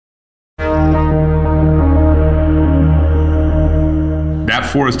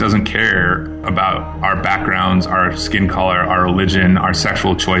force doesn't care about our backgrounds, our skin color, our religion, our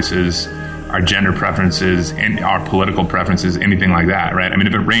sexual choices, our gender preferences, and our political preferences, anything like that, right? I mean,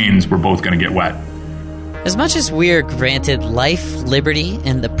 if it rains, we're both going to get wet. As much as we are granted life, liberty,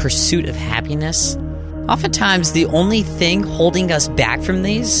 and the pursuit of happiness, oftentimes the only thing holding us back from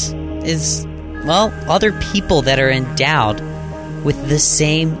these is, well, other people that are endowed with the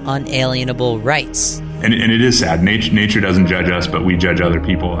same unalienable rights. And it is sad. Nature doesn't judge us, but we judge other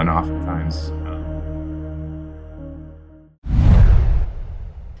people, and oftentimes.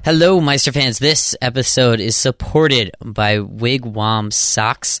 Hello, Meister fans. This episode is supported by Wigwam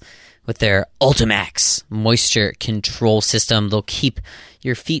Socks with their Ultimax moisture control system. They'll keep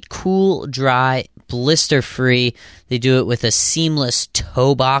your feet cool, dry, blister-free. They do it with a seamless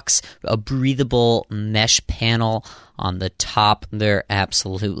toe box, a breathable mesh panel on the top. They're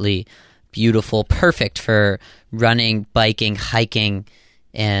absolutely beautiful, perfect for running, biking, hiking,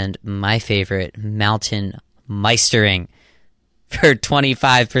 and my favorite, mountain meistering. For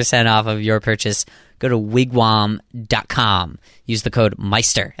 25% off of your purchase, go to wigwam.com. Use the code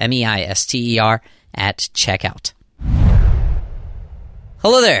Meister, M-E-I-S-T-E-R, at checkout.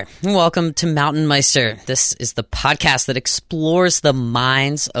 Hello there, and welcome to Mountain Meister. This is the podcast that explores the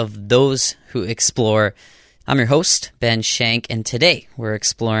minds of those who explore. I'm your host, Ben Shank, and today we're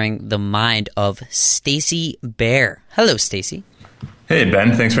exploring the mind of Stacy Bare. Hello, Stacy. Hey,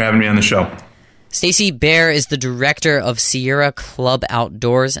 Ben. Thanks for having me on the show. Stacy Bare is the director of Sierra Club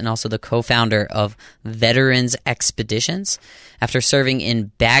Outdoors and also the co-founder of Veterans Expeditions. After serving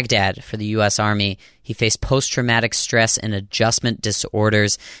in Baghdad for the U.S. Army, he faced post-traumatic stress and adjustment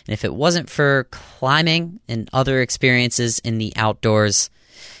disorders. And if it wasn't for climbing and other experiences in the outdoors,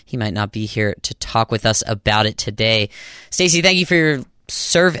 he might not be here to talk with us about it today. Stacy, thank you for your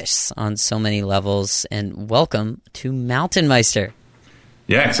service on so many levels, and welcome to Mountain Meister.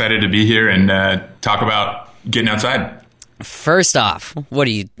 Yeah, excited to be here and talk about getting outside. First off, what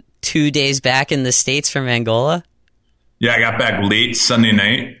are you, 2 days back in the States from Angola? Yeah, I got back late Sunday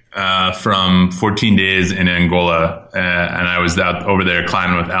night from 14 days in Angola, and I was out over there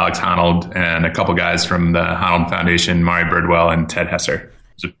climbing with Alex Honnold and a couple guys from the Honnold Foundation, Mari Birdwell and Ted Hesser.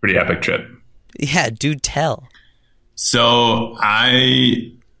 It's a pretty epic trip. Yeah, do tell. So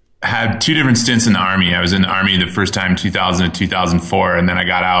I had two different stints in the Army. I was in the Army the first time, 2000 to 2004, and then I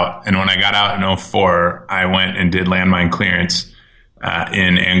got out. And when I got out in 2004, I went and did landmine clearance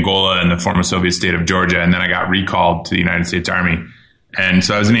in Angola and the former Soviet state of Georgia, and then I got recalled to the United States Army. And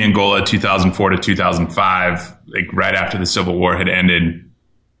so I was in Angola 2004 to 2005, like right after the Civil War had ended,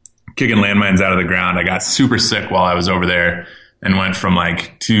 kicking landmines out of the ground. I got super sick while I was over there and went from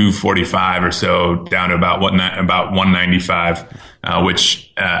like 245 or so down to about 195,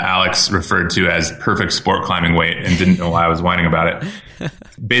 which Alex referred to as perfect sport climbing weight and didn't know why I was whining about it.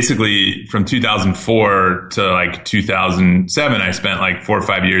 Basically, from 2004 to like 2007, I spent like 4 or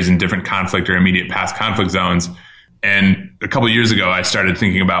 5 years in different conflict or immediate past conflict zones. And a couple of years ago, I started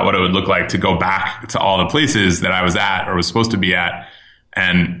thinking about what it would look like to go back to all the places that I was at or was supposed to be at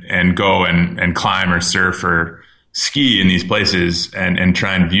and go and climb or surf or ski in these places and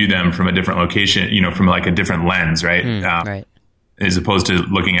try and view them from a different location, from like a different lens, right? Right. As opposed to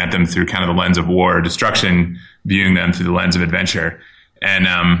looking at them through kind of the lens of war or destruction, viewing them through the lens of adventure. And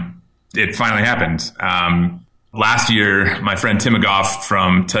it finally happened. Last year, my friend Tim McGough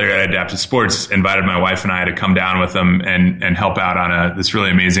from Telluride Adaptive Sports invited my wife and I to come down with them and help out on this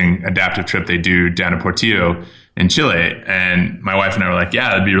really amazing adaptive trip they do down to Portillo in Chile. And my wife and I were like,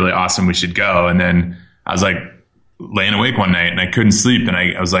 yeah, that'd be really awesome. We should go. And then I was like, laying awake one night and I couldn't sleep. And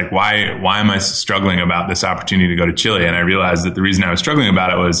I was like, why am I struggling about this opportunity to go to Chile? And I realized that the reason I was struggling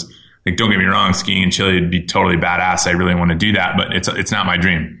about it was, like, don't get me wrong, skiing in Chile would be totally badass. I really want to do that, but it's not my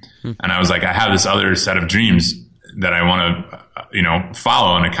dream. And I was like, I have this other set of dreams that I want to,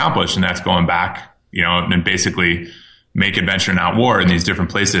 follow and accomplish. And that's going back, and basically make adventure, not war in these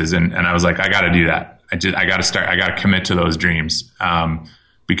different places. And I was like, I got to do that. I got to commit to those dreams.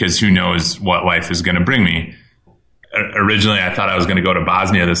 Because who knows what life is going to bring me. Originally, I thought I was going to go to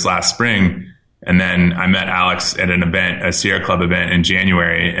Bosnia this last spring. And then I met Alex at an event, a Sierra Club event in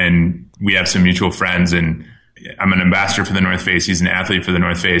January. And we have some mutual friends. And I'm an ambassador for the North Face. He's an athlete for the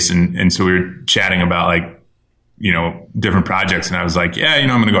North Face. And so we were chatting about different projects. And I was like, yeah, I'm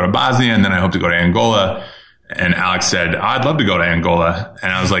going to go to Bosnia. And then I hope to go to Angola. And Alex said, I'd love to go to Angola.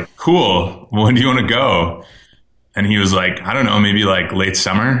 And I was like, cool. When do you want to go? And he was like, I don't know, maybe like late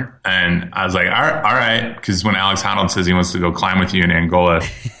summer. And I was like, all right. Because when Alex Honnold says he wants to go climb with you in Angola,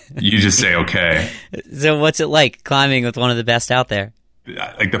 you just say, okay. So what's it like climbing with one of the best out there?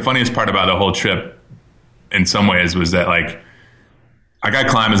 Like the funniest part about the whole trip in some ways was that like I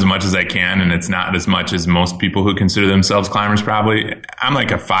climb as much as I can, and it's not as much as most people who consider themselves climbers probably. I'm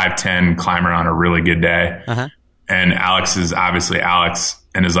like a 5'10" climber on a really good day. Uh-huh. And Alex is obviously Alex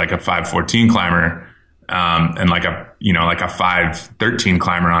and is like a 5'14" climber, and like a 5'13"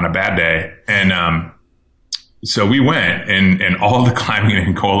 climber on a bad day. And so we went, and all the climbing in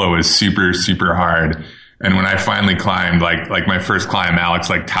Angola was super, super hard. And when I finally climbed, like my first climb, Alex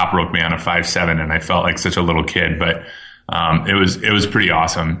like top roped me on a 5'7", and I felt like such a little kid, but it was pretty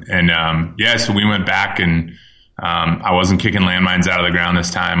awesome. And so we went back, and I wasn't kicking landmines out of the ground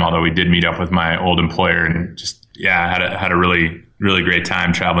this time, although we did meet up with my old employer, and just had a really, really great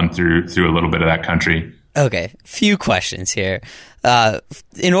time traveling through a little bit of that country. Okay, few questions here.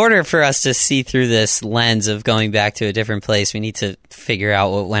 In order for us to see through this lens of going back to a different place, we need to figure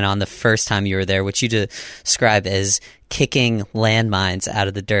out what went on the first time you were there, which you describe as kicking landmines out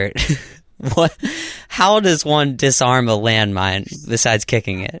of the dirt. How does one disarm a landmine besides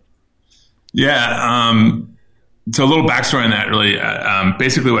kicking it? Yeah, so a little backstory on that, really.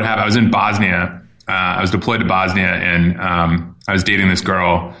 Basically what happened, I was in Bosnia. I was deployed to Bosnia, and I was dating this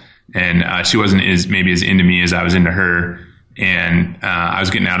girl, and she wasn't maybe as into me as I was into her. And I was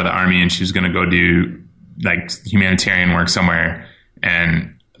getting out of the army, and she was going to go do like humanitarian work somewhere.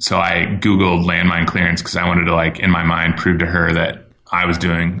 And so I Googled landmine clearance because I wanted to, like, in my mind, prove to her that I was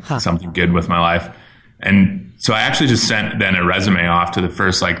doing something good with my life. And so I actually just sent then a resume off to the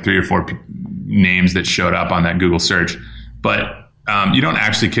first like 3 or 4 names that showed up on that Google search. But you don't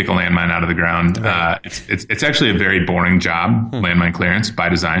actually kick a landmine out of the ground. Right. It's actually a very boring job, landmine clearance by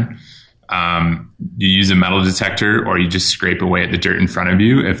design. You use a metal detector, or you just scrape away at the dirt in front of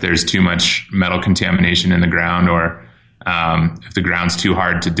you if there's too much metal contamination in the ground, or if the ground's too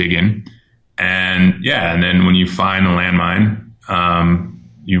hard to dig in. And then when you find the landmine,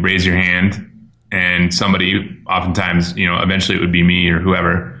 you raise your hand, and somebody, oftentimes, eventually it would be me or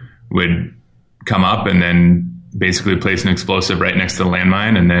whoever, would come up and then basically place an explosive right next to the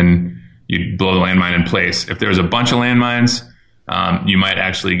landmine, and then you'd blow the landmine in place. If there was a bunch of landmines, you might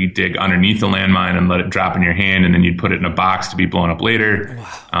actually dig underneath the landmine and let it drop in your hand, and then you'd put it in a box to be blown up later.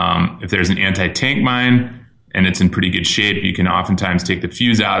 Wow. If there's an anti-tank mine and it's in pretty good shape, you can oftentimes take the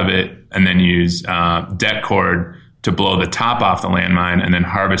fuse out of it and then use det cord to blow the top off the landmine, and then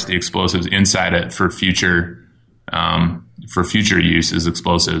harvest the explosives inside it for future use as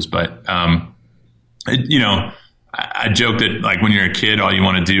explosives. But I joke that, like, when you're a kid, all you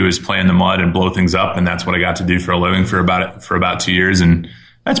want to do is play in the mud and blow things up, and that's what I got to do for a living for about 2 years, and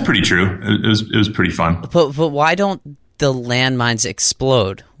that's pretty true. It was pretty fun. But why don't the landmines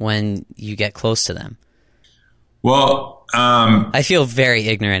explode when you get close to them? Well, I feel very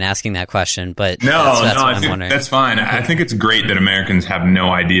ignorant asking that question, but I think that's fine. I think it's great that Americans have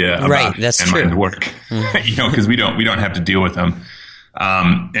no idea about landmines work, because we don't have to deal with them.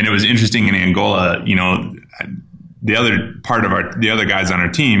 And it was interesting in Angola, the other guys on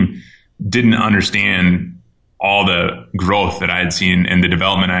our team didn't understand all the growth that I had seen and the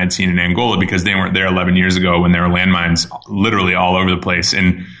development I had seen in Angola, because they weren't there 11 years ago when there were landmines literally all over the place.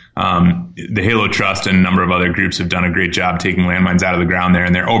 And the Halo Trust and a number of other groups have done a great job taking landmines out of the ground there,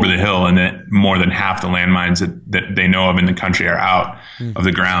 and they're over the hill, and that more than half the landmines that they know of in the country are out of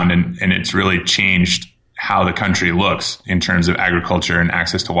the ground. And it's really changed how the country looks in terms of agriculture and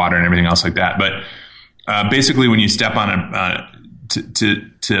access to water and everything else like that. But basically, when you step on to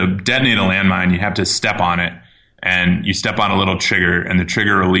detonate a landmine, you have to step on it, and you step on a little trigger, and the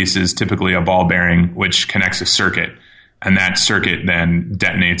trigger releases typically a ball bearing, which connects a circuit. And that circuit then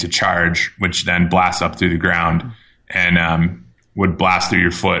detonates a charge, which then blasts up through the ground and would blast through your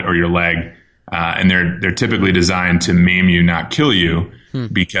foot or your leg. And they're typically designed to maim you, not kill you,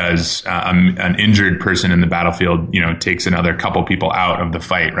 because an injured person in the battlefield, takes another couple people out of the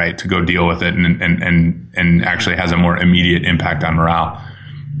fight, right, to go deal with it, and actually has a more immediate impact on morale.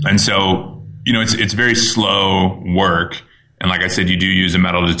 And so, it's very slow work. And like I said, you do use a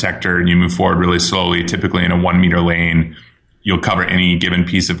metal detector, and you move forward really slowly, typically in a 1 meter lane. You'll cover any given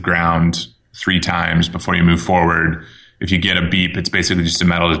piece of ground 3 times before you move forward. If you get a beep, it's basically just a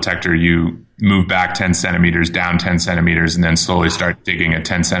metal detector. You move back 10 centimeters, down 10 centimeters, and then slowly start digging a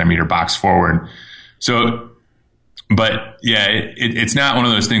 10 centimeter box forward. So, but yeah, it's not one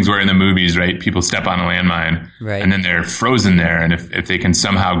of those things where in the movies, right, people step on a landmine, right, and then they're frozen there. And if they can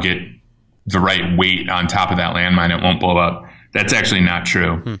somehow get the right weight on top of that landmine, it won't blow up. That's actually not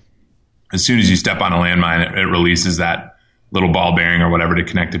true. As soon as you step on a landmine, it releases that little ball bearing or whatever to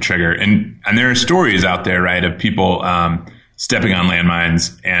connect the trigger. And there are stories out there, right, of people stepping on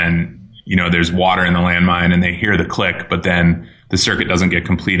landmines, and there's water in the landmine, and they hear the click, but then the circuit doesn't get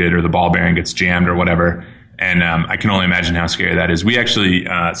completed, or the ball bearing gets jammed or whatever, And I can only imagine how scary that is. We actually,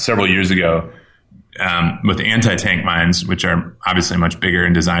 several years ago, with anti-tank mines, which are obviously much bigger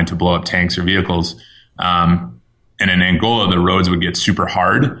and designed to blow up tanks or vehicles, and in Angola, the roads would get super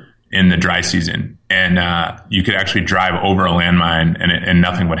hard in the dry season. And you could actually drive over a landmine and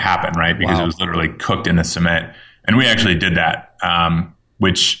nothing would happen, right? Because It was literally cooked in the cement. And we actually did that,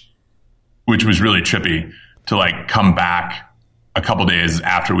 which was really trippy to like come back a couple days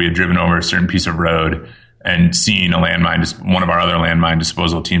after we had driven over a certain piece of road and seeing a landmine, one of our other landmine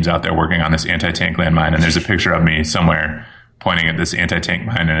disposal teams out there working on this anti-tank landmine. And there's a picture of me somewhere pointing at this anti-tank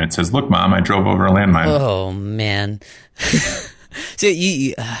mine, and it says, "Look, Mom, I drove over a landmine." Oh, man. So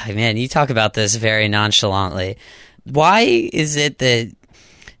you talk about this very nonchalantly. Why is it that,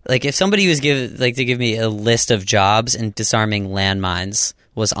 like, if somebody was to give me a list of jobs and disarming landmines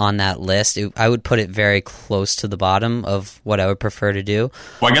was on that list, I would put it very close to the bottom of what I would prefer to do.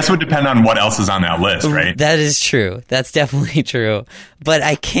 Well, I guess it would depend on what else is on that list, right? That is true. That's definitely true. But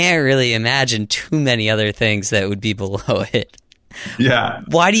I can't really imagine too many other things that would be below it. Yeah.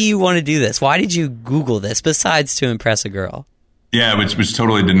 Why do you want to do this? Why did you Google this besides to impress a girl? Yeah, which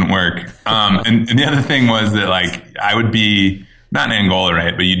totally didn't work. And the other thing was that, like, I would be not in Angola,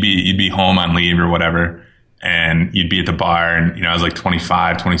 right? But you'd be home on leave or whatever, and you'd be at the bar, and I was like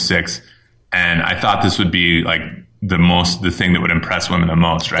 25, 26, and I thought this would be like the thing that would impress women the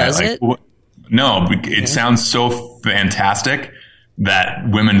most, right? Does like, it? No, it sounds so fantastic that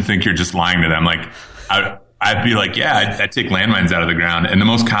women think you're just lying to them. Like, I'd be like, yeah, I'd take landmines out of the ground, and the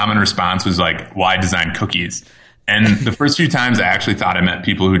most common response was like, "Why design cookies?" And the first few times I actually thought I met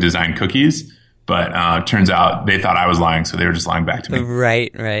people who design cookies, but it turns out they thought I was lying, so they were just lying back to me.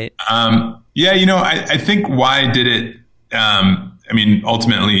 Right. Yeah, I think why did it,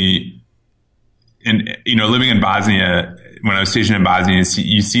 ultimately, living in Bosnia, when I was stationed in Bosnia,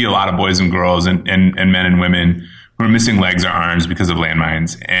 you see a lot of boys and girls and men and women who are missing legs or arms because of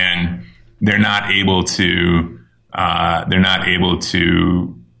landmines, and they're not able to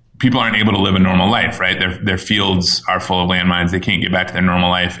people aren't able to live a normal life, right? Their fields are full of landmines. They can't get back to their normal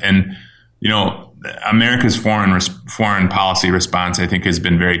life. And, America's foreign policy response, I think, has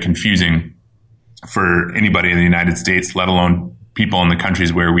been very confusing for anybody in the United States, let alone people in the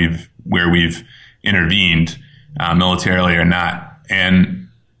countries where we've intervened, militarily or not. And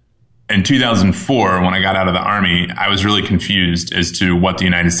in 2004, when I got out of the Army, I was really confused as to what the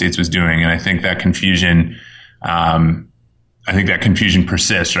United States was doing. And I think that confusion,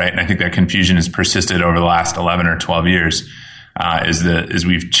 persists, right? And I think that confusion has persisted over the last 11 or 12 years, as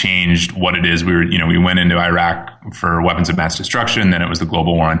we've changed what it is. We went into Iraq for weapons of mass destruction. Then it was the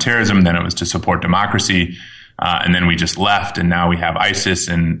global war on terrorism. Then it was to support democracy. And then we just left, and now we have ISIS,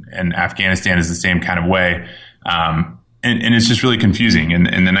 and Afghanistan is the same kind of way. And it's just really confusing.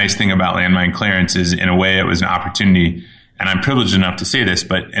 And the nice thing about landmine clearance is, in a way, it was an opportunity, and I'm privileged enough to say this,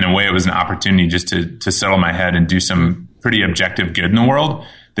 but in a way it was an opportunity just to settle my head and do some pretty objective good in the world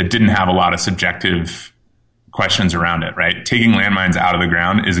that didn't have a lot of subjective questions around it, right? Taking landmines out of the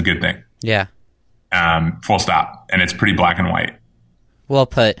ground is a good thing. Yeah. Full stop. And it's pretty black and white. Well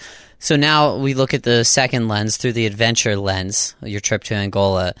put. So now we look at the second lens, through the adventure lens, your trip to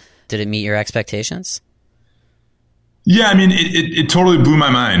Angola. Did it meet your expectations? Yeah, it totally blew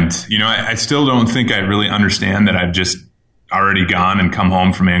my mind. I still don't think I really understand that I've just already gone and come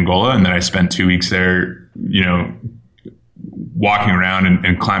home from Angola, and that I spent 2 weeks there, walking around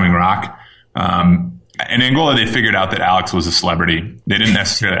and climbing rock. In Angola, they figured out that Alex was a celebrity. They didn't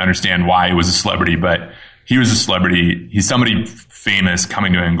necessarily understand why he was a celebrity, but he was a celebrity. He's somebody famous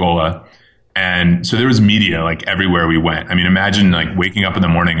coming to Angola. And so there was media like everywhere we went. Imagine like waking up in the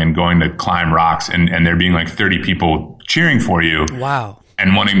morning and going to climb rocks and there being like 30 people cheering for you. Wow.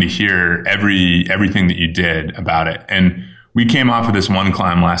 And wanting to hear everything that you did about it. And we came off of this one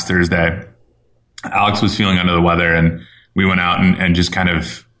climb last Thursday. Alex was feeling under the weather, and we went out and just kind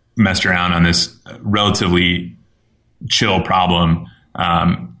of messed around on this relatively chill problem.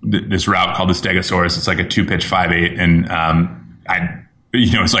 This route called the Stegosaurus. It's like a 2-pitch 5/8. And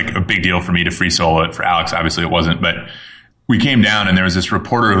it's like a big deal for me to free solo it. For Alex, obviously it wasn't, but we came down, and there was this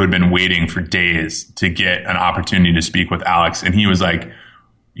reporter who had been waiting for days to get an opportunity to speak with Alex. And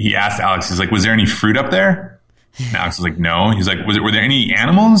he asked Alex, he's like, "Was there any fruit up there?" And Alex was like, "No." He's like, were there any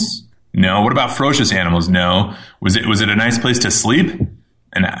animals? No. What about ferocious animals? No. Was it a nice place to sleep?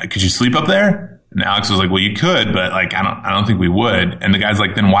 And could you sleep up there? And Alex was like, "Well, you could, but like, I don't think we would." And the guy's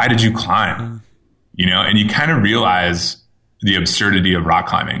like, "Then why did you climb?" And you kind of realize the absurdity of rock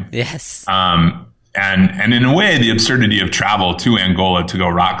climbing. Yes. And in a way, the absurdity of travel to Angola to go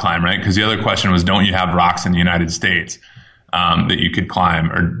rock climb, right? Because the other question was, don't you have rocks in the United States? that you could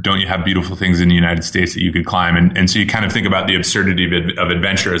climb? Or don't you have beautiful things in the United States that you could climb? And so you kind of think about the absurdity of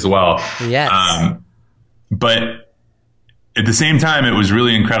adventure as well. Yes. But at the same time, it was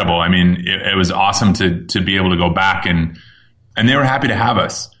really incredible. I mean, it was awesome to be able to go back, and they were happy to have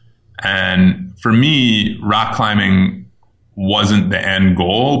us. And for me, rock climbing wasn't the end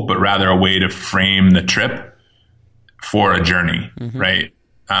goal, but rather a way to frame the trip for a journey, right?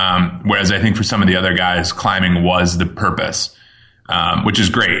 Whereas I think for some of the other guys, climbing was the purpose, which is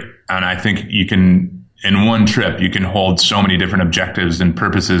great. And I think you can, in one trip, you can hold so many different objectives and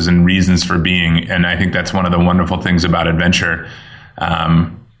purposes and reasons for being. And I think that's one of the wonderful things about adventure.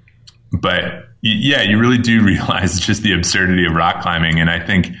 But yeah, you really do realize just the absurdity of rock climbing. And I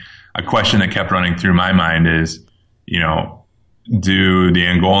think a question that kept running through my mind is, do many of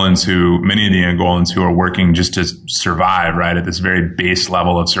the Angolans who are working just to survive, right, at this very base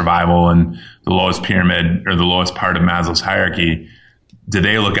level of survival and the lowest pyramid or the lowest part of Maslow's hierarchy, do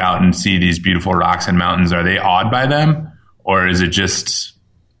they look out and see these beautiful rocks and mountains? Are they awed by them? Or is it just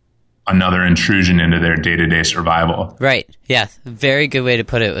another intrusion into their day-to-day survival? Right. Yeah. Very good way to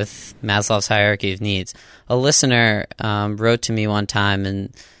put it with Maslow's hierarchy of needs. A listener wrote to me one time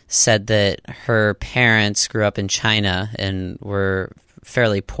and said that her parents grew up in China and were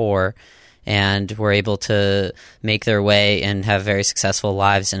fairly poor and were able to make their way and have very successful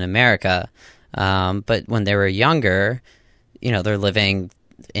lives in America. But when they were younger, they're living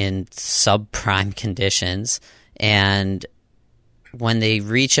in subprime conditions. And when they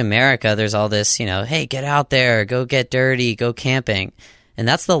reach America, there's all this, hey, get out there, go get dirty, go camping. And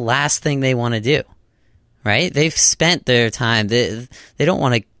that's the last thing they want to do, right? They've spent their time. They don't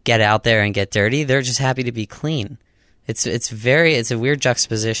want to get out there and get dirty. They're just happy to be clean. It's a weird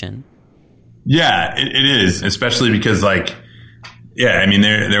juxtaposition. Yeah, it is, especially because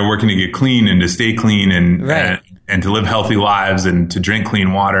they're working to get clean and to stay clean and to live healthy lives and to drink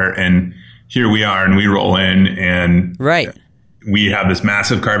clean water. And here we are, and we roll in, and we have this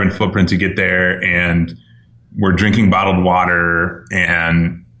massive carbon footprint to get there, and we're drinking bottled water,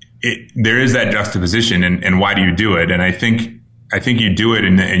 and there is that juxtaposition. And why do you do it? And I think you do it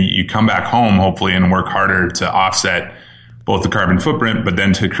and you come back home, hopefully, and work harder to offset both the carbon footprint, but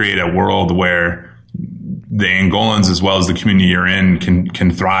then to create a world where the Angolans, as well as the community you're in,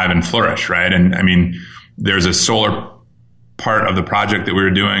 can thrive and flourish, right? And I mean, there's a solar part of the project that we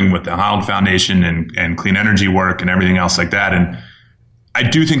were doing with the Honnold Foundation and clean energy work and everything else like that. And I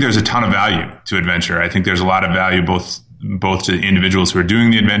do think there's a ton of value to adventure. I think there's a lot of value both to the individuals who are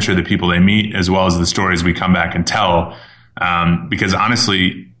doing the adventure, the people they meet, as well as the stories we come back and tell. Because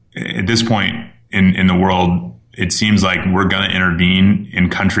honestly, at this point in the world, it seems like we're going to intervene in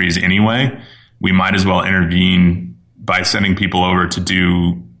countries anyway. We might as well intervene by sending people over to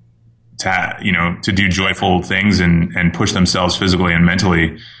do joyful things and push themselves physically and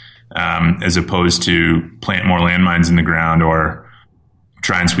mentally, as opposed to plant more landmines in the ground or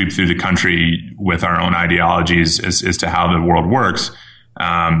try and sweep through the country with our own ideologies as to how the world works.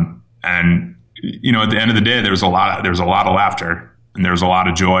 And at the end of the day, there was a lot of laughter, and there was a lot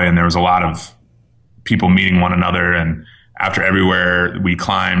of joy, and there was a lot of people meeting one another. And after everywhere we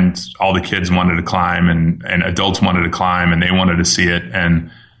climbed, all the kids wanted to climb, and adults wanted to climb, and they wanted to see it. And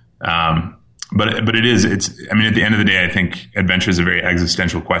but at the end of the day, I think adventure is a very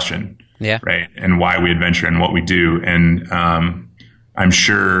existential question, right? And why we adventure and what we do. And I'm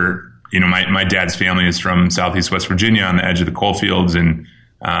sure my dad's family is from Southeast West Virginia, on the edge of the coal fields, and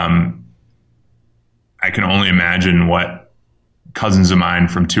I can only imagine what cousins of mine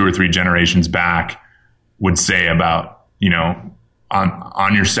from 2 or 3 generations back would say about,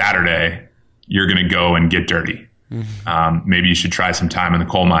 on your Saturday, you're going to go and get dirty. Mm-hmm. Maybe you should try some time in the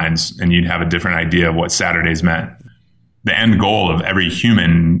coal mines, and you'd have a different idea of what Saturdays meant. The end goal of every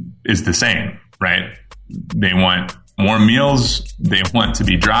human is the same, right? They want warm meals. They want to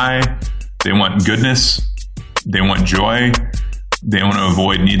be dry. They want goodness. They want joy. They want to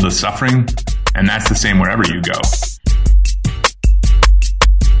avoid needless suffering. And that's the same wherever you go.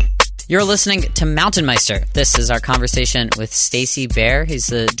 You're listening to Mountain Meister. This is our conversation with Stacy Bare. He's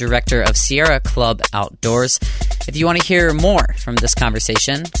the director of Sierra Club Outdoors. If you want to hear more from this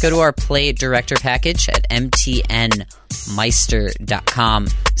conversation, go to our Play Director package at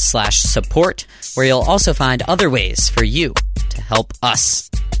mtnmeister.com/support, where you'll also find other ways for you to help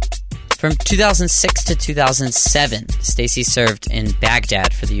us. From 2006 to 2007, Stacy served in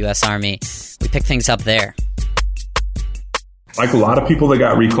Baghdad for the U.S. Army. We picked things up there. Like a lot of people that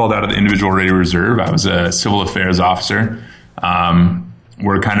got recalled out of the individual radio reserve, I was a civil affairs officer.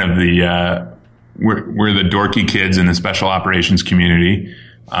 We're kind of we're the dorky kids in the special operations community.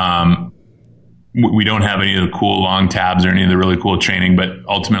 we don't have any of the cool long tabs or any of the really cool training, but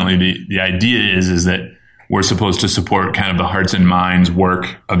ultimately the idea is that we're supposed to support kind of the hearts and minds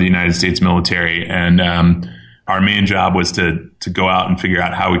work of the United States military. And our main job was to go out and figure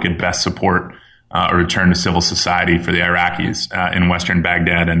out how we could best support a return to civil society for the Iraqis in Western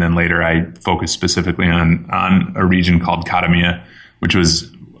Baghdad. And then later I focused specifically on a region called Kadamiyya, which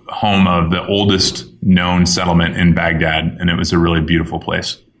was home of the oldest known settlement in Baghdad. And it was a really beautiful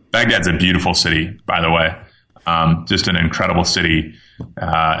place. Baghdad's a beautiful city, by the way. Just an incredible city.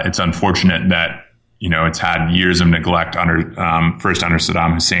 It's unfortunate that, it's had years of neglect first under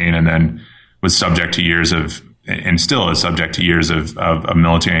Saddam Hussein, and then was subject to years of, and still is subject to years of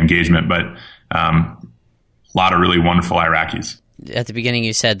military engagement, but a lot of really wonderful Iraqis. At the beginning,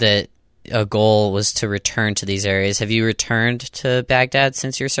 you said that a goal was to return to these areas. Have you returned to Baghdad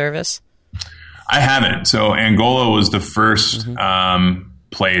since your service? I haven't. So Angola was the first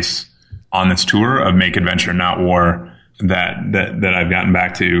place on this tour of Make Adventure Not War that I've gotten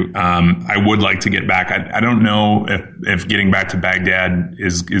back to. I would like to get back. I don't know if getting back to Baghdad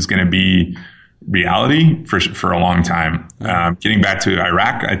is going to be reality for a long time. Getting back to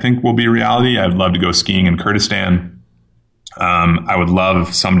Iraq, I think, will be reality. I'd love to go skiing in Kurdistan. I would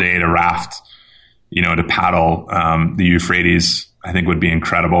love someday to raft, to paddle the Euphrates. I think would be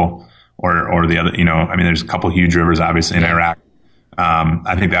incredible. Or the other, there's a couple huge rivers, obviously, in Iraq.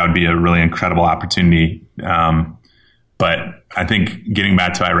 I think that would be a really incredible opportunity. But I think getting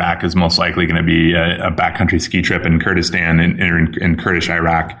back to Iraq is most likely going to be a backcountry ski trip in Kurdistan in Kurdish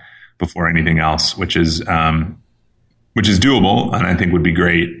Iraq before anything else, which is doable, and I think would be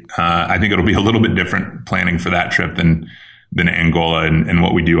great. I think it'll be a little bit different planning for that trip than Angola and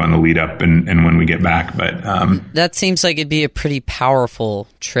what we do on the lead up and when we get back. But that seems like it'd be a pretty powerful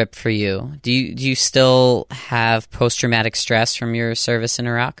trip for you. Do you still have post-traumatic stress from your service in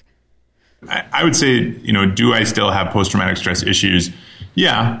Iraq? I would say, do I still have post-traumatic stress issues?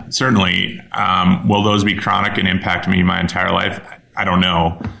 Yeah, certainly. Will those be chronic and impact me my entire life? I don't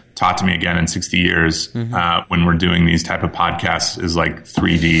know. Talk to me again in 60 years when we're doing these type of podcasts is like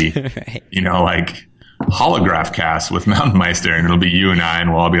 3D, right. Like holograph cast with Mountain Meister, and it'll be you and I,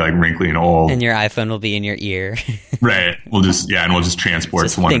 and we'll all be like wrinkly and old. And your iPhone will be in your ear. Right. We'll just transport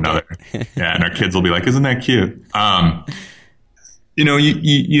to one another. Yeah. And our kids will be like, isn't that cute?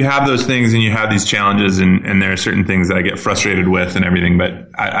 You have those things and you have these challenges, and there are certain things that I get frustrated with and everything, but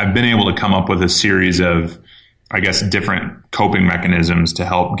I've been able to come up with a series of, I guess, different coping mechanisms to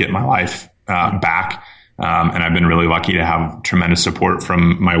help get my life back. And I've been really lucky to have tremendous support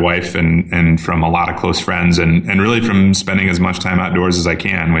from my wife and from a lot of close friends and really from spending as much time outdoors as I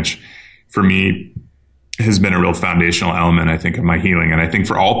can, which for me has been a real foundational element, I think, of my healing. And I think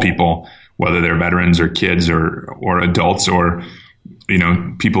for all people, whether they're veterans or kids or adults or,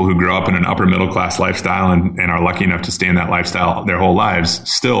 people who grow up in an upper middle class lifestyle and are lucky enough to stay in that lifestyle their whole lives,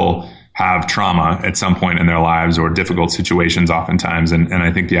 still have trauma at some point in their lives or difficult situations oftentimes. And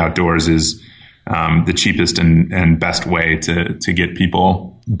I think the outdoors is the cheapest and best way to get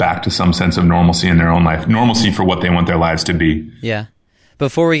people back to some sense of normalcy in their own life, normalcy for what they want their lives to be. Yeah.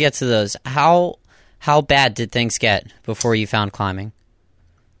 Before we get to those, how bad did things get before you found climbing?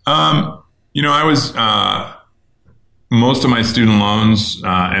 I was, most of my student loans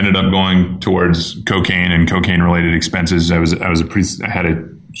ended up going towards cocaine and cocaine related expenses. I had a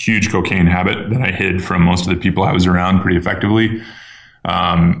huge cocaine habit that I hid from most of the people I was around pretty effectively.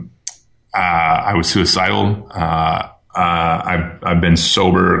 I was suicidal. I've been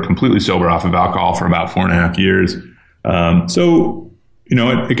completely sober off of alcohol for about 4.5 years.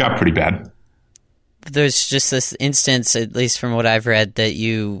 It got pretty bad. There's just this instance, at least from what I've read, that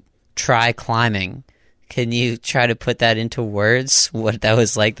you try climbing. Can you try to put that into words, what that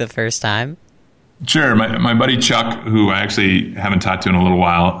was like the first time? Sure. My buddy Chuck, who I actually haven't talked to in a little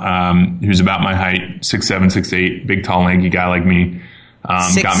while, he was about my height, 6'7", 6'8", big, tall, lanky guy like me.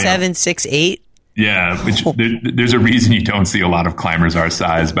 6'7", 6'8"? Yeah, which there's a reason you don't see a lot of climbers our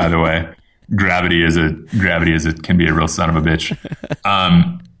size, by the way. Gravity can be a real son of a bitch.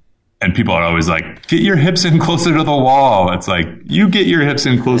 And people are always like, get your hips in closer to the wall. It's like, you get your hips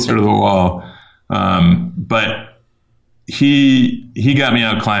in closer to the wall. But he got me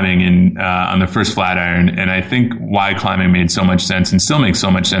out climbing on the first Flatiron. And I think why climbing made so much sense and still makes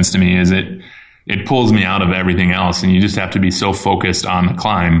so much sense to me is it pulls me out of everything else. And you just have to be so focused on the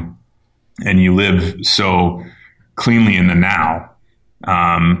climb and you live so cleanly in the now,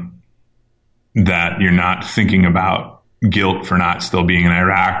 that you're not thinking about guilt for not still being in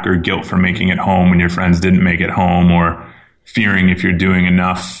Iraq or guilt for making it home when your friends didn't make it home, or fearing if you're doing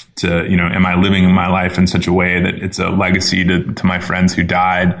enough to, am I living my life in such a way that it's a legacy to my friends who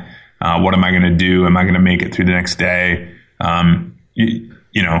died? What am I going to do? Am I going to make it through the next day?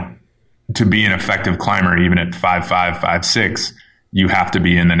 You know, to be an effective climber, even at 5'5", 5'6", you have to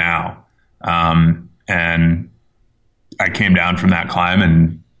be in the now. And I came down from that climb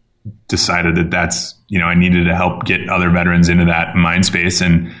and decided that that's, you know, I needed to help get other veterans into that mind space.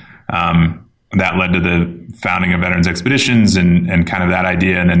 And that led to the founding of Veterans Expeditions and kind of that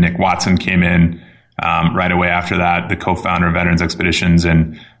idea. And then Nick Watson came in right away after that, the co-founder of Veterans Expeditions.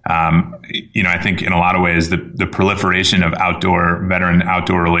 And, you know, I think in a lot of ways, the proliferation of veteran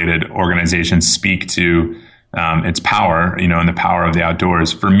outdoor related organizations speak to its power, you know, and the power of the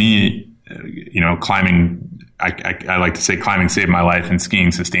outdoors. For me, you know, climbing, I like to say climbing saved my life and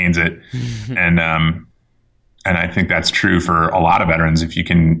skiing sustains it. And I think that's true for a lot of veterans. If you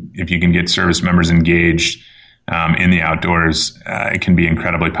can get service members engaged in the outdoors, it can be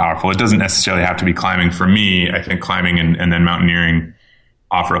incredibly powerful. It doesn't necessarily have to be climbing. For me, I think climbing and then mountaineering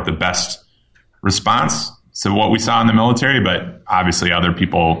offer up the best response to what we saw in the military, but obviously other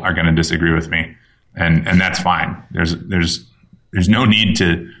people are going to disagree with me, and that's fine. There's no need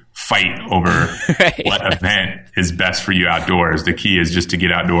to fight over right. What event is best for you outdoors. The key is just to get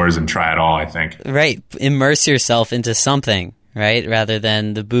outdoors and try it all, I think. Right. Immerse yourself into something, right? Rather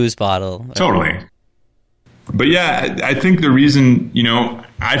than the booze bottle. Totally. But yeah, I think the reason, you know,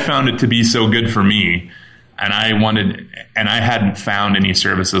 I found it to be so good for me, and I hadn't found any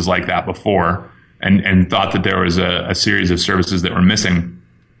services like that before, and thought that there was a series of services that were missing.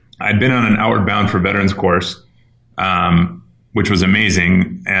 I'd been on an Outward Bound for Veterans course, which was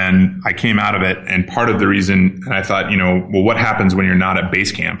amazing. And I came out of it, and part of the reason, and I thought, you know, well, what happens when you're not at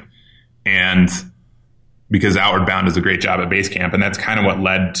base camp? And because Outward Bound does a great job at base camp, and that's kind of what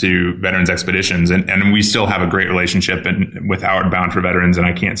led to Veterans Expeditions. And we still have a great relationship with Outward Bound for Veterans, and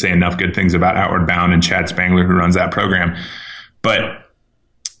I can't say enough good things about Outward Bound and Chad Spangler, who runs that program. But,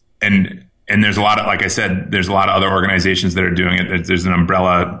 and there's a lot of, like I said, there's a lot of other organizations that are doing it. There's an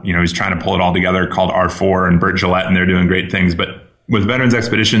umbrella, you know, who's trying to pull it all together called R4 and Bert Gillette, and they're doing great things. But with Veterans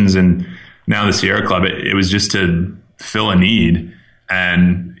Expeditions and now the Sierra Club, it was just to fill a need.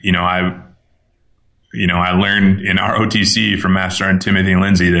 And, you know, I learned in our OTC from Master Sergeant Timothy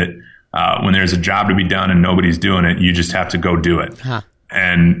Lindsay that when there's a job to be done and nobody's doing it, you just have to go do it. Huh.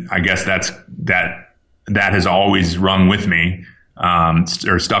 And I guess that has always rung with me.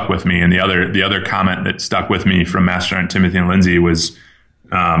 Or stuck with me. And the other comment that stuck with me from Master Sergeant Timothy and Lindsay was,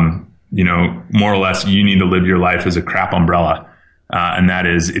 you know, more or less, you need to live your life as a crap umbrella. And that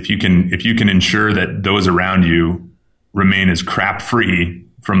is, if you can ensure that those around you remain as crap free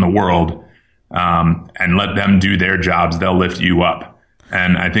from the world, and let them do their jobs, they'll lift you up.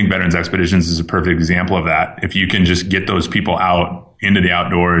 And I think Veterans Expeditions is a perfect example of that. If you can just get those people out into the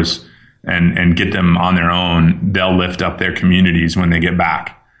outdoors and get them on their own, they'll lift up their communities when they get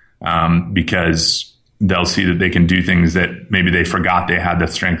back, because they'll see that they can do things that maybe they forgot they had the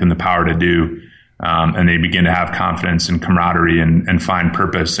strength and the power to do. And they begin to have confidence and camaraderie and find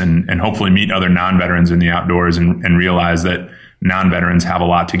purpose and hopefully meet other non-veterans in the outdoors and realize that non-veterans have a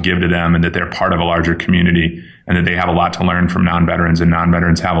lot to give to them and that they're part of a larger community and that they have a lot to learn from non-veterans and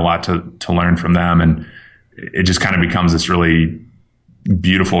non-veterans have a lot to learn from them. And it just kind of becomes this really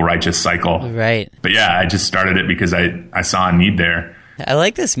beautiful, righteous cycle. Right. But yeah, I just started it because I saw a need there. I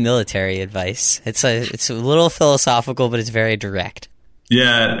like this military advice. It's a little philosophical, but it's very direct.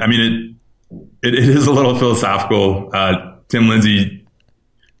 Yeah. I mean, it is a little philosophical. Tim Lindsay,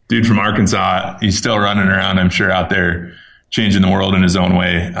 dude from Arkansas, he's still running around, I'm sure, out there changing the world in his own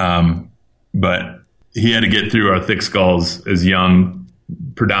way. But he had to get through our thick skulls as young,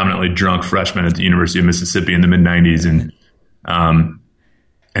 predominantly drunk freshmen at the University of Mississippi in the mid-90s.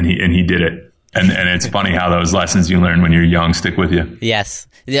 And he did it. And it's funny how those lessons you learn when you're young stick with you. Yes.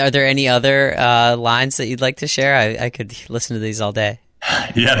 Are there any other lines that you'd like to share? I could listen to these all day.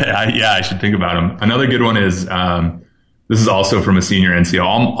 Yeah, I should think about them. Another good one is, this is also from a senior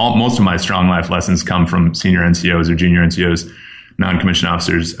NCO. Most of my strong life lessons come from senior NCOs or junior NCOs, non-commissioned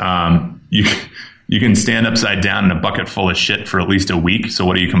officers. You can stand upside down in a bucket full of shit for at least a week. So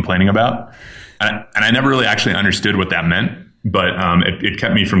what are you complaining about? And I never really actually understood what that meant. But it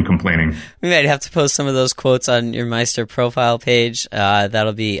kept me from complaining. We might have to post some of those quotes on your Meister profile page.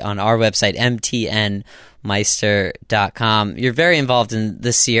 That'll be on our website, mtnmeister.com. You're very involved in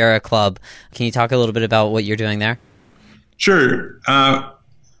the Sierra Club. Can you talk a little bit about what you're doing there? Sure.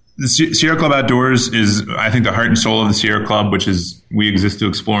 The Sierra Club Outdoors is, I think, the heart and soul of the Sierra Club, which is we exist to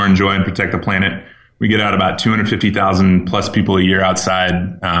explore, enjoy, and protect the planet. We get out about 250,000 plus people a year outside.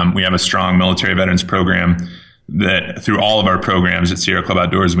 We have a strong military veterans program that through all of our programs at Sierra Club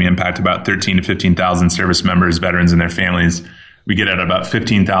Outdoors, we impact about 13 to 15,000 service members, veterans, and their families we get at about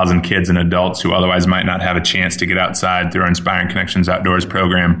 15,000 kids and adults who otherwise might not have a chance to get outside through our Inspiring Connections Outdoors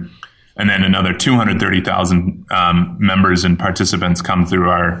program. And then another 230,000 members and participants come through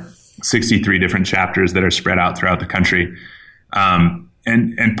our 63 different chapters that are spread out throughout the country.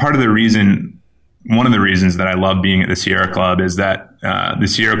 And part of the reason, one of the reasons that I love being at the Sierra Club is that the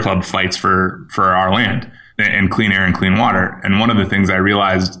Sierra Club fights for our land and clean air and clean water. And one of the things I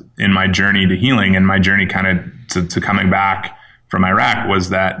realized in my journey to healing and my journey kind of to coming back from Iraq was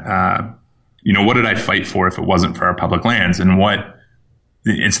that, what did I fight for if it wasn't for our public lands? And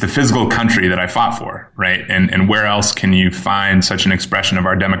it's the physical country that I fought for, right? And where else can you find such an expression of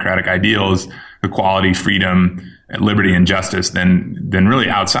our democratic ideals, equality, freedom, liberty, and justice than really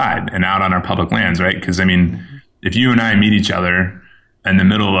outside and out on our public lands, right? Because, I mean, if you and I meet each other in the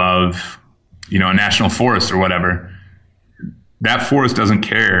middle of, a national forest or whatever, that forest doesn't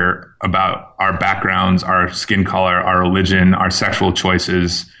care about our backgrounds, our skin color, our religion, our sexual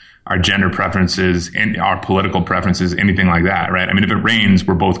choices, our gender preferences, and our political preferences, anything like that, right? I mean, if it rains,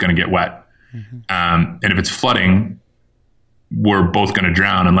 we're both going to get wet. Mm-hmm. And if it's flooding, we're both going to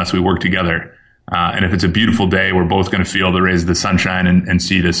drown unless we work together. And if it's a beautiful day, we're both going to feel the rays of the sunshine and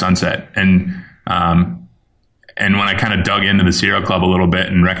see the sunset. And when I kind of dug into the Sierra Club a little bit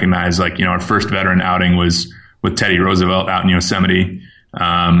and recognized, our first veteran outing was with Teddy Roosevelt out in Yosemite.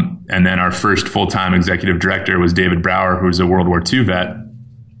 And then our first full-time executive director was David Brower, who was a World War II vet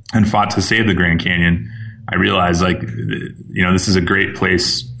and fought to save the Grand Canyon. I realized, this is a great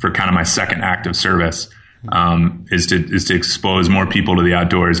place for kind of my second act of service, is to expose more people to the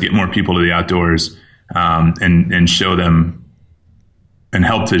outdoors, get more people to the outdoors, and show them and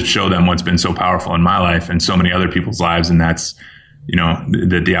help to show them what's been so powerful in my life and so many other people's lives. And that's,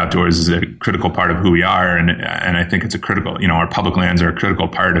 that the outdoors is a critical part of who we are. And I think it's a critical, our public lands are a critical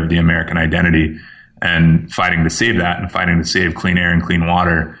part of the American identity, and fighting to save that and fighting to save clean air and clean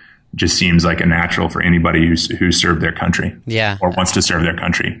water just seems like a natural for anybody who served their country, or wants to serve their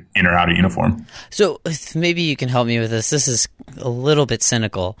country in or out of uniform. So maybe you can help me with this. This is a little bit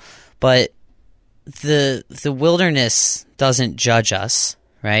cynical, but the wilderness doesn't judge us,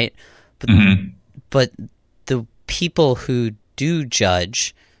 right? But the people who do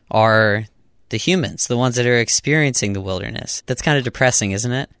judge are the humans, the ones that are experiencing the wilderness. That's kind of depressing,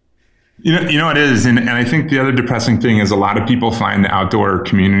 isn't it? It is. And I think the other depressing thing is a lot of people find the outdoor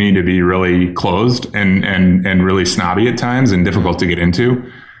community to be really closed and really snobby at times and difficult to get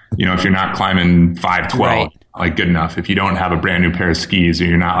into. If you're not climbing 512, good enough, if you don't have a brand new pair of skis, or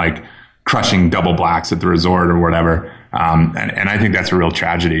you're not crushing double blacks at the resort or whatever. And I think that's a real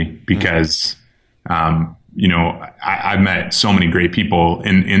tragedy because, I've met so many great people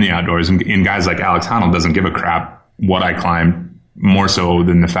in the outdoors, and guys like Alex Honnold doesn't give a crap what I climb, more so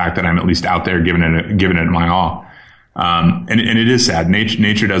than the fact that I'm at least out there giving it my all. And it is sad.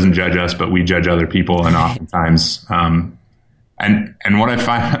 Nature doesn't judge us, but we judge other people. And oftentimes, and what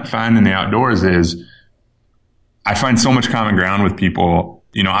I find in the outdoors is I find so much common ground with people.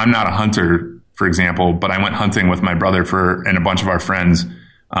 I'm not a hunter, for example, but I went hunting with my brother and a bunch of our friends,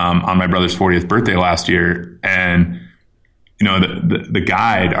 on my brother's 40th birthday last year. And,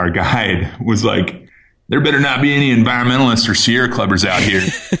 our guide was like, there better not be any environmentalists or Sierra Clubbers out here.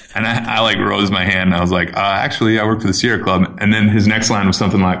 And I rose my hand and I was like, actually, I work for the Sierra Club. And then his next line was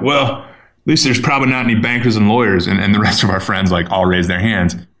something like, well, at least there's probably not any bankers and lawyers. And the rest of our friends all raised their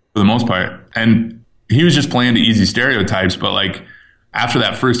hands for the most part. And he was just playing to easy stereotypes. But after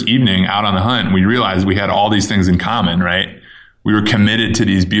that first evening out on the hunt, we realized we had all these things in common, right? We were committed to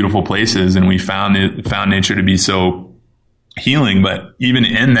these beautiful places, and we found nature to be so healing. But even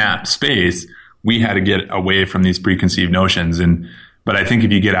in that space, we had to get away from these preconceived notions. But I think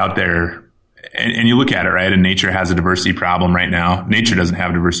if you get out there and you look at it, right, and nature has a diversity problem right now. Nature doesn't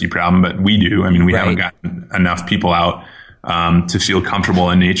have a diversity problem, but we do. I mean, we haven't gotten enough people out to feel comfortable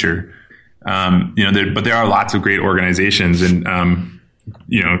in nature. But there are lots of great organizations, and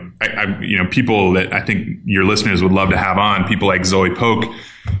people that I think your listeners would love to have on. People like Zoe Polk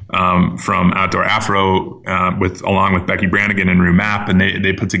from Outdoor Afro, along with Becky Brannigan and Rue Mapp, and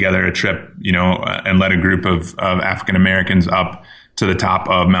they put together a trip, and led a group of African Americans up to the top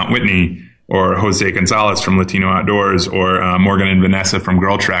of Mount Whitney, or Jose Gonzalez from Latino Outdoors, or Morgan and Vanessa from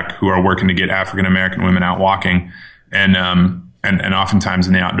Girl Trek, who are working to get African American women out walking, and oftentimes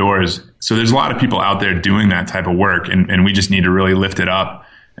in the outdoors. So there's a lot of people out there doing that type of work, and we just need to really lift it up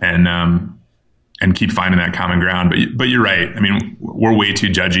and keep finding that common ground. But you're right. I mean, we're way too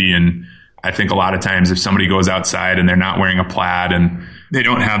judgy, and I think a lot of times if somebody goes outside and they're not wearing a plaid and they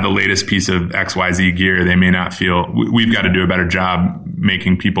don't have the latest piece of XYZ gear, they may not feel. We've got to do a better job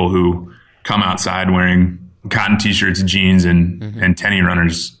making people who come outside wearing cotton t-shirts, jeans, and tenny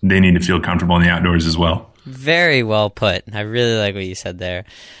runners, they need to feel comfortable in the outdoors as well. Very well put. I really like what you said there.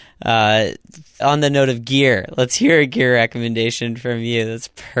 On the note of gear, let's hear a gear recommendation from you. That's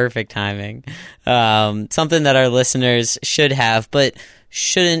perfect timing. Something that our listeners should have, but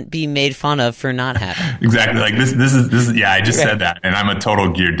shouldn't be made fun of for not having. Exactly. Like this is yeah, I just said that, and I'm a total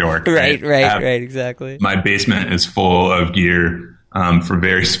gear dork. Right, exactly. My basement is full of gear for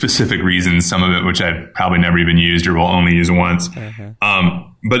very specific reasons, some of it which I've probably never even used or will only use once.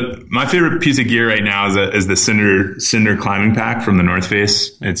 But my favorite piece of gear right now is the Cinder climbing pack from the North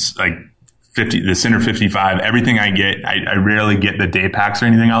Face. It's like the Cinder 55. Everything I get, I rarely get the day packs or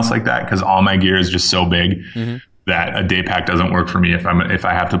anything else like that because all my gear is just so big that a day pack doesn't work for me if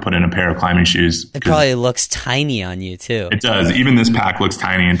I have to put in a pair of climbing shoes. It probably looks tiny on you too. It does. Even this pack looks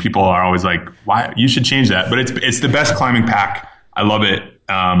tiny, and people are always like, "Why? You should change that." But it's the best climbing pack. I love it.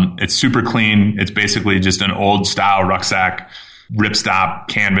 It's super clean. It's basically just an old style rucksack, ripstop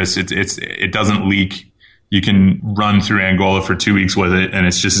canvas. It doesn't leak. You can run through Angola for 2 weeks with it, and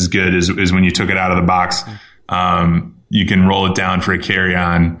it's just as good as when you took it out of the box. You can roll it down for a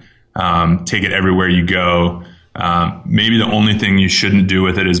carry-on, take it everywhere you go. Maybe the only thing you shouldn't do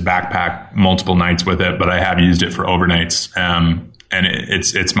with it is backpack multiple nights with it, but I have used it for overnights. And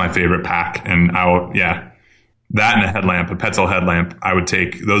it's my favorite pack. And that and a headlamp, a Petzl headlamp, I would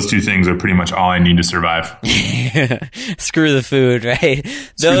take. Those two things are pretty much all I need to survive. Screw the food, right?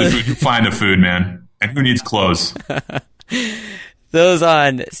 Screw the food. You find the food, man. And who needs clothes? Those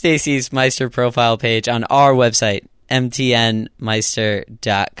on Stacy's Meister profile page on our website,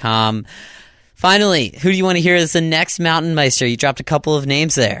 mtnmeister.com. Finally, who do you want to hear as the next Mountain Meister? You dropped a couple of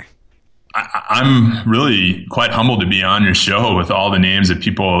names there. I'm really quite humbled to be on your show with all the names of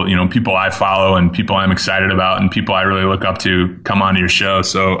people I follow and people I'm excited about and people I really look up to come onto your show.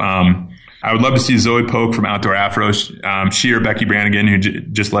 So I would love to see Zoe Polk from Outdoor Afro, she or Becky Brannigan, who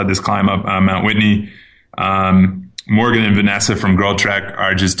just led this climb up Mount Whitney. Morgan and Vanessa from Girl Trek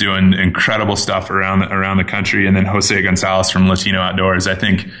are just doing incredible stuff around the country. And then Jose Gonzalez from Latino Outdoors. I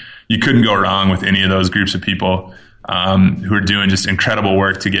think you couldn't go wrong with any of those groups of people who are doing just incredible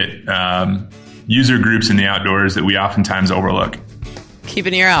work to get user groups in the outdoors that we oftentimes overlook. Keep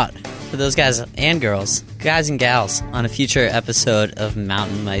an ear out for those guys and girls, guys and gals, on a future episode of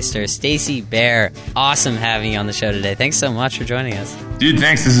Mountain Meister. Stacy Bare, awesome having you on the show today. Thanks so much for joining us. Dude,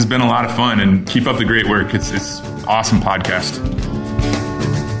 thanks. This has been a lot of fun, and keep up the great work. It's an awesome podcast.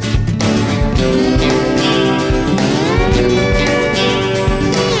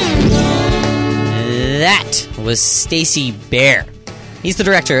 That was Stacy Bare. He's the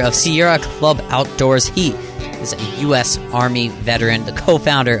director of Sierra Club Outdoors. He is a U.S. Army veteran, the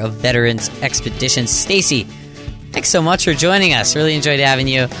co-founder of Veterans Expeditions. Stacy, thanks so much for joining us. Really enjoyed having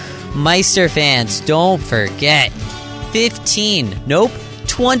you. Meister fans, don't forget,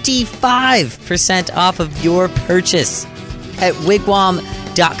 25% off of your purchase at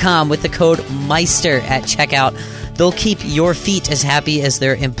wigwam.com with the code Meister at checkout. They'll keep your feet as happy as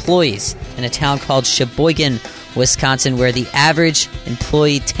their employees in a town called Sheboygan, Wisconsin, where the average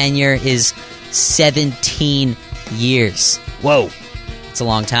employee tenure is 17 years. Whoa. It's a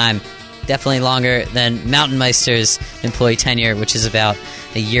long time. Definitely longer than Mountain Meister's employee tenure, which is about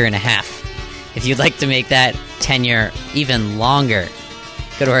a year and a half. If you'd like to make that tenure even longer,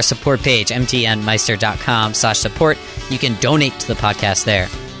 go to our support page, mtnmeister.com/support. You can donate to the podcast there.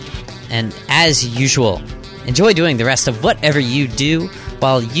 And as usual, enjoy doing the rest of whatever you do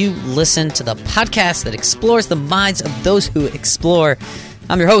while you listen to the podcast that explores the minds of those who explore.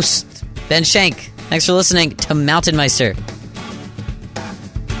 I'm your host, Ben Shank. Thanks for listening to Mountain Meister.